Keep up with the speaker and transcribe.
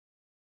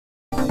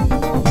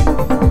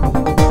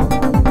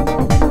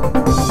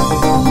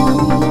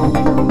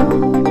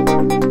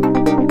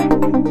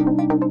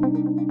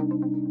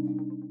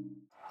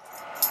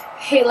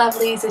Hey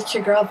lovelies, it's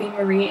your girl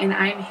Vmarie and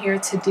I'm here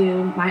to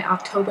do my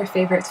October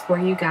favorites for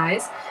you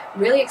guys.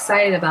 Really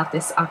excited about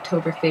this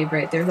October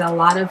favorite. There's a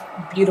lot of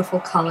beautiful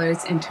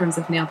colors in terms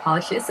of nail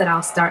polishes that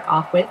I'll start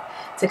off with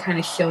to kind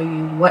of show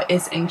you what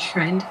is in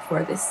trend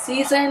for this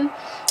season.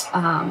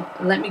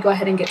 Let me go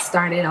ahead and get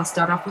started. I'll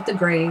start off with the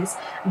grays.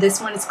 This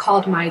one is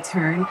called My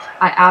Turn.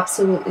 I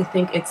absolutely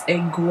think it's a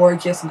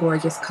gorgeous,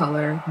 gorgeous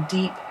color.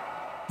 Deep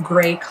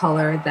gray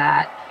color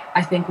that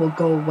I think will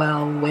go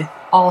well with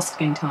all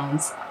skin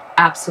tones.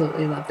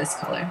 Absolutely love this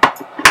color.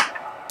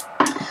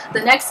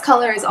 The next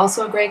color is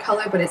also a gray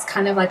color, but it's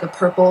kind of like a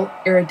purple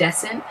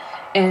iridescent,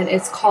 and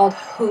it's called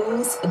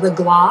Who's the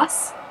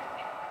Gloss.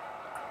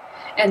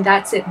 And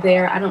that's it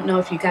there. I don't know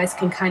if you guys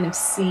can kind of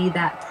see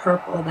that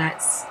purple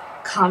that's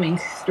coming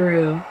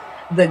through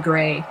the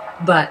gray,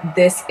 but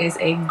this is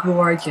a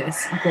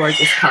gorgeous,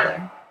 gorgeous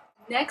color.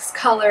 Next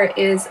color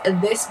is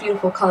this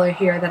beautiful color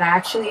here that I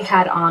actually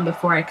had on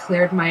before I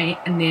cleared my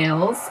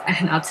nails,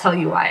 and I'll tell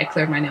you why I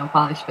cleared my nail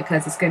polish,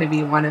 because it's going to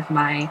be one of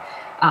my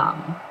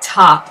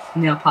top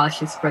nail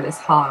polishes for this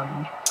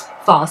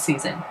fall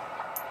season.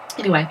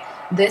 Anyway,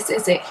 this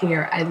is it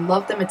here. I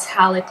love the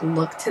metallic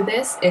look to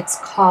this. It's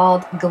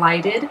called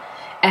Glided,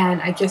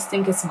 and I just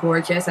think it's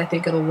gorgeous. I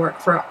think it'll work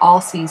for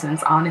all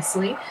seasons,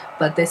 honestly,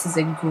 but this is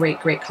a great,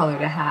 great color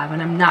to have,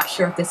 and I'm not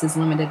sure if this is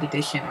limited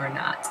edition or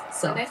not.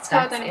 So the next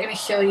color that I'm going to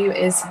show you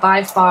is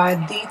by far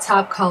the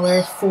top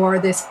color for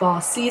this fall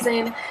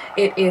season.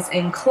 It is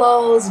in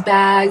clothes,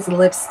 bags,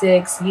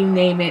 lipsticks, you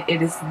name it,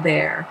 it is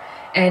there.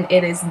 And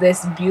it is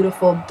this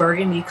beautiful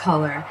burgundy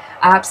color.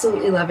 I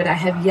absolutely love it. I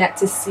have yet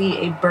to see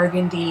a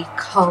burgundy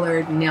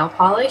colored nail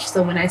polish,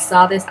 so when I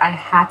saw this I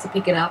had to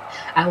pick it up.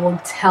 I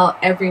will tell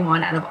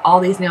everyone out of all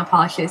these nail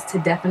polishes to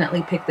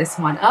definitely pick this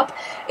one up.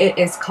 It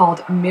is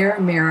called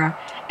Mirror Mirror,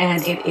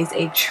 and it is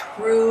a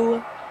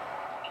true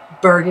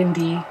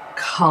burgundy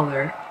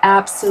color.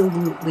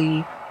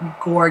 Absolutely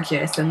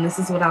gorgeous, and this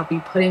is what I'll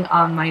be putting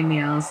on my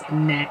nails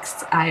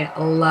next. I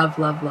love,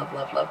 love, love,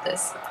 love, love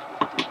this.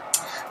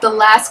 The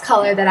last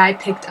color that I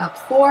picked up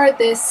for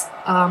this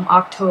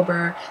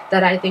October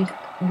that I think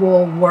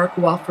will work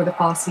well for the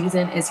fall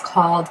season is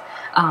called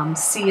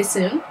See You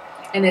Soon,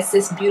 and it's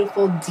this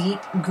beautiful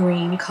deep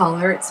green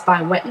color. It's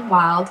by Wet n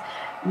Wild.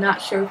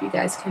 Not sure if you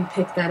guys can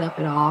pick that up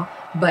at all,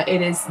 but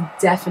it is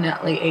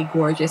definitely a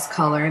gorgeous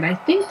color, and I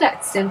think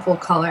that Sinful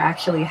color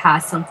actually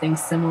has something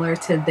similar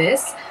to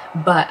this,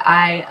 but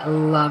I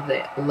love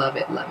it, love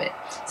it, love it.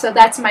 So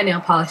that's my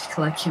nail polish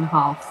collection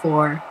haul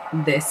for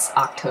this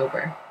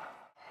October.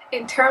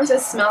 In terms of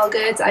smell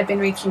goods, I've been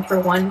reaching for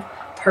one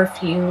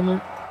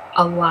perfume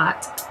a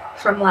lot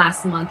from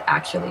last month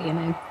actually,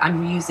 and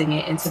I'm using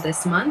it into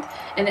this month,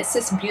 and it's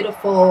this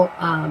beautiful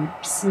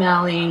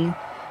smelling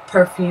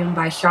perfume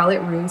by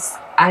Charlotte Russe.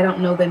 I don't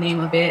know the name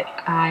of it.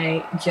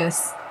 I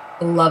just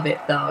love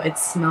it though. It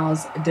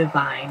smells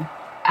divine.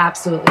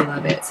 Absolutely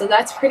love it. So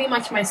that's pretty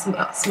much my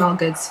smell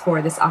goods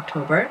for this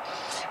October.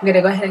 I'm going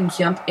to go ahead and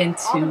jump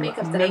into all the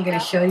makeup that I'm going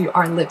to show you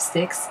are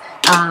lipsticks.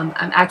 I'm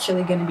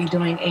actually going to be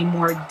doing a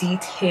more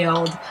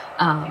detailed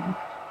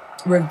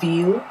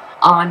review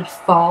on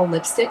fall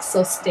lipsticks,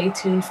 so stay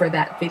tuned for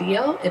that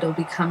video. It'll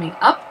be coming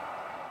up,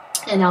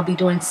 and I'll be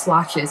doing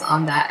swatches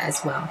on that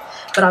as well.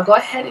 But I'll go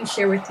ahead and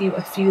share with you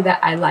a few that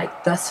I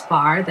like thus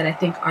far that I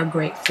think are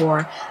great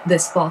for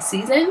this fall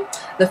season.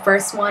 The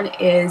first one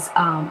is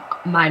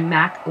my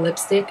MAC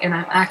lipstick, and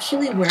I'm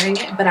actually wearing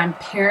it, but I'm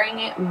pairing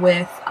it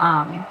with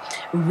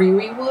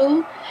Riri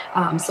Woo.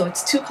 So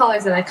it's two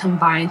colors that I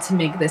combined to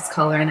make this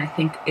color, and I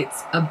think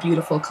it's a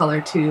beautiful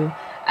color too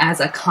as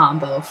a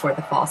combo for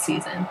the fall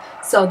season.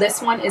 So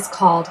this one is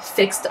called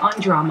Fixed on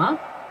Drama,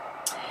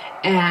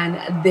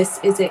 and this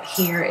is it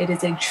here. It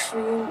is a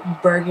true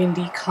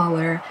burgundy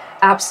color.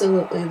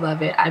 Absolutely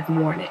love it. I've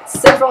worn it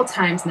several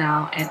times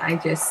now, and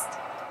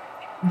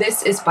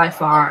this is by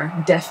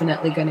far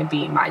definitely going to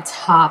be my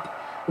top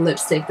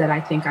lipstick that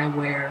I think I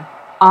wear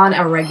on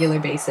a regular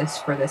basis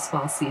for this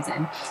fall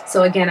season.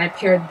 So again, I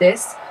paired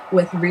this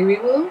with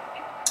Riri Woo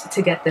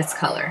to get this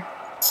color,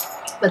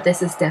 but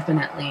this is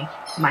definitely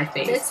my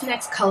favorite. This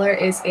next color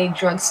is a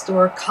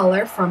drugstore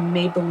color from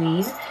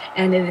Maybelline,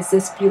 and it is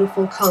this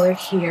beautiful color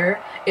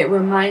here. It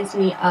reminds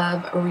me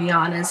of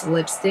Rihanna's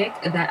lipstick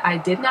that I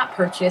did not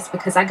purchase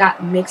because I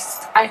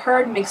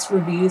heard mixed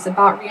reviews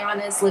about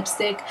Rihanna's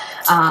lipstick,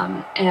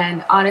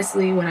 and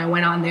honestly when I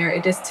went on there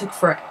it just took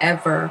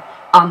forever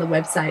on the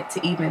website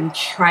to even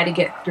try to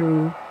get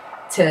through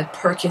to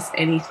purchase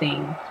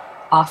anything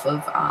off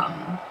of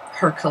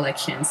her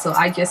collection. So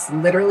I just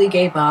literally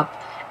gave up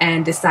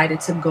and decided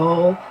to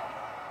go,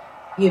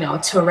 you know,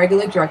 to a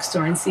regular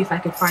drugstore and see if I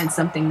could find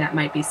something that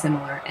might be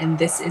similar, and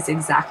this is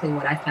exactly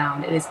what I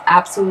found. It is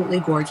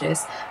absolutely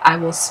gorgeous. I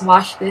will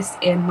swatch this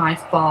in my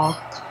fall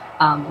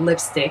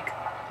lipstick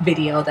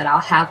video that I'll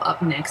have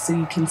up next so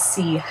you can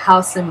see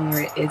how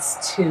similar it is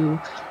to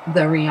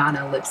the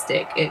Rihanna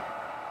lipstick.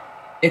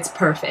 It's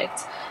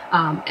perfect.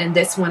 And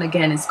this one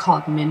again is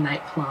called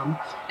Midnight Plum,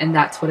 and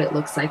that's what it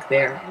looks like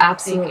there.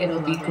 Absolutely,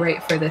 it'll be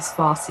great for this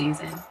fall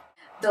season.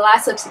 The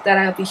last lipstick that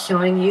I'll be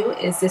showing you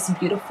is this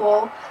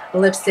beautiful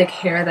lipstick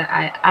here that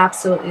I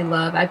absolutely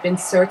love. I've been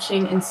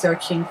searching and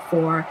searching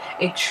for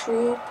a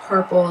true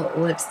purple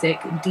lipstick,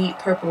 deep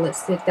purple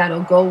lipstick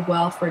that'll go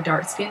well for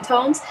dark skin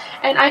tones,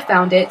 and I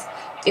found it.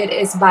 It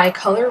is by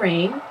Color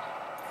Rain,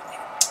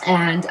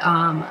 and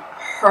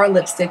her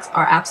lipsticks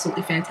are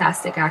absolutely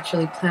fantastic. I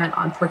actually plan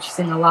on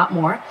purchasing a lot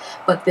more,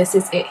 but this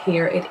is it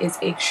here. It is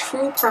a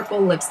true purple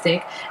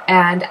lipstick,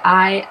 and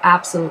I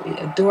absolutely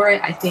adore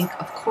it. I think,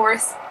 of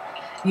course,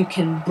 you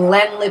can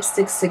blend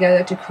lipsticks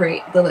together to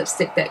create the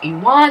lipstick that you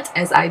want,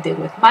 as I did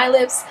with my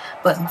lips,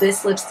 but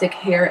this lipstick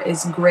here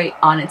is great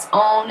on its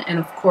own, and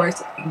of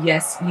course,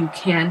 yes, you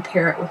can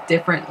pair it with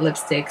different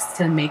lipsticks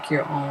to make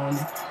your own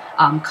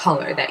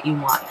color that you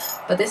want.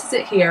 But this is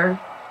it here.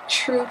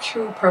 True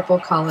purple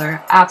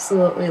color.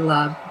 Absolutely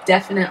love.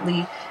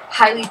 Definitely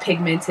highly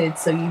pigmented,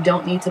 so you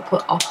don't need to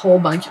put a whole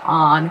bunch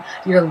on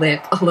your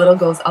lip. A little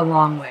goes a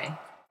long way.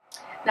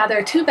 Now, there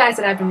are two bags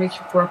that I've been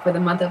reaching for the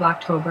month of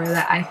October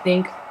that I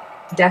think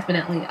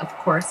definitely, of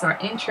course, are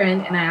in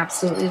trend and I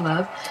absolutely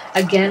love.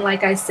 Again,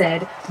 like I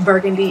said,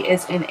 burgundy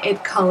is an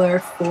it color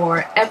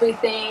for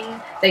everything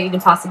that you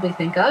can possibly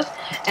think of,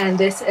 and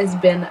this has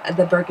been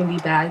the burgundy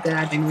bag that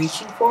I've been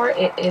reaching for.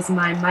 It is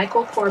my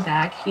Michael Kors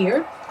bag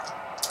here.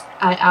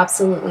 I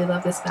absolutely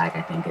love this bag.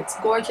 I think it's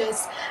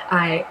gorgeous.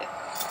 I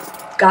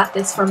got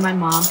this from my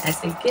mom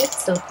as a gift,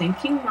 so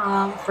thank you,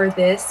 Mom, for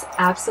this.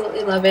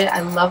 Absolutely love it. I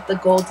love the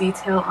gold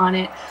detail on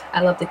it.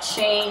 I love the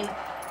chain.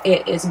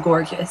 It is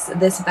gorgeous.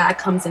 This bag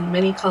comes in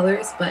many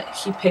colors, but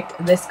she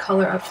picked this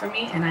color up for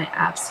me, and I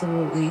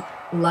absolutely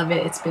love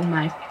it. It's been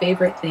my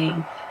favorite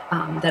thing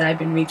that I've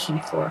been reaching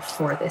for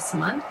this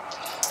month.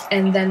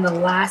 And then the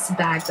last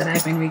bag that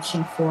I've been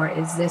reaching for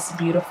is this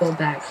beautiful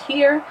bag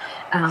here.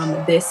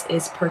 This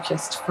is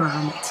purchased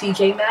from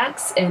TJ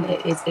Maxx, and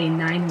it is a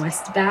 9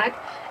 West bag,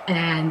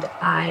 and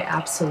I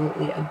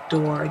absolutely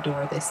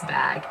adore this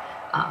bag.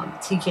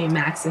 TJ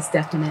Maxx has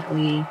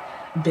definitely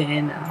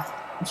been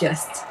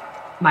just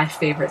my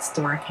favorite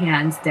store,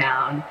 hands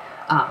down.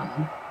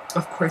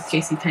 Of course,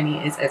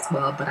 JCPenney is as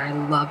well, but I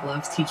love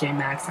TJ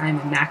Maxx. I'm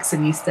a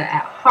Maxxinista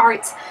at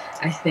heart.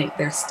 I think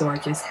their store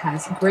just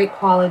has great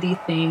quality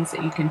things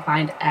that you can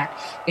find at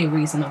a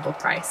reasonable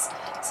price.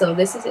 So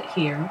this is it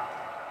here,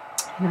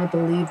 and I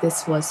believe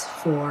this was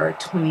for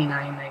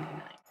 $29.99.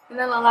 And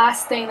then the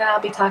last thing that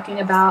I'll be talking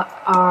about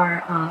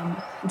are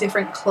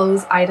different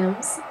clothes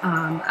items.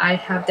 I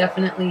have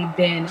definitely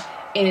been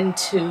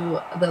into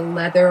the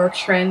leather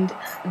trend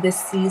this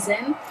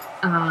season,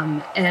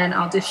 and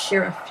I'll just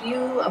share a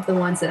few of the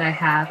ones that I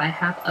have. I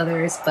have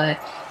others, but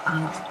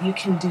you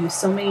can do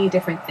so many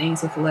different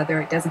things with leather.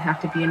 It doesn't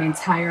have to be an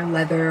entire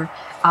leather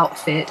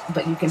outfit,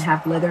 but you can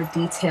have leather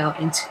detail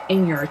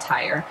in your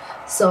attire.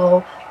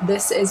 So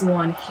this is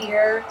one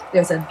here.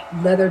 There's a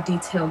leather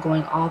detail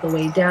going all the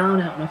way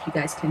down. I don't know if you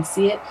guys can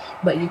see it,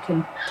 but you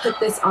can put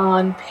this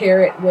on,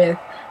 pair it with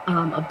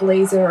a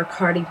blazer or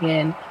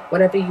cardigan,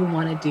 whatever you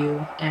want to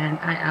do, and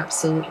I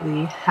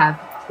absolutely have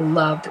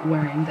loved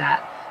wearing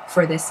that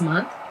for this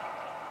month.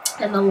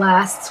 And the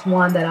last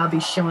one that I'll be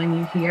showing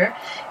you here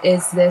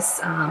is this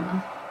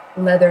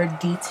leather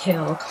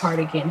detail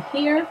cardigan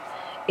here.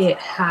 It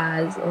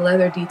has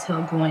leather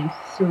detail going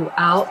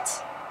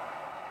throughout,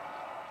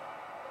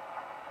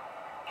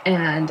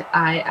 and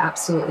I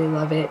absolutely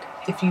love it.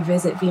 If you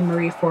visit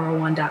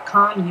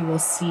Vmarie401.com, you will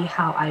see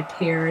how I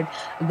paired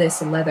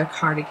this leather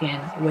cardigan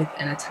with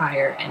an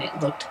attire, and it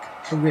looked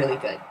really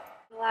good.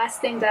 The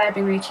last thing that I've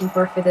been reaching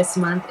for this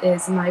month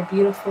is my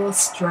beautiful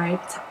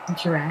striped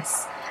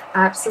dress.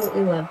 I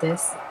absolutely love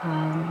this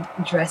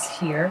dress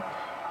here.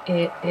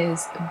 It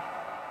is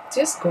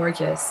just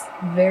gorgeous.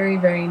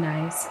 Very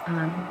nice.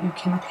 You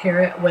can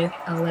pair it with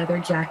a leather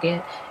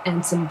jacket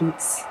and some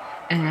boots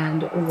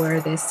and wear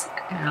this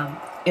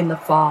in the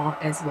fall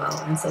as well,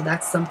 and so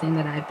that's something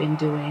that I've been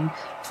doing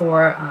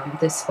for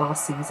this fall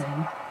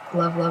season.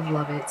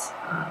 Love it.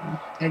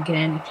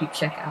 Again, if you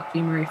check out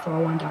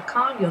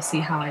Vmarie401.com, you'll see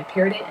how I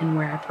paired it and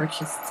where I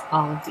purchased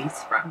all of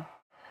these from.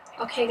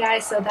 Okay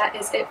guys, so that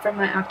is it for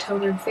my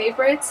October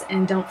favorites,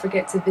 and don't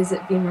forget to visit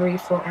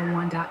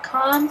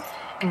Vmarie401.com,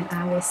 and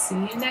I will see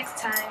you next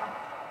time.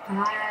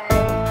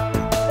 Bye.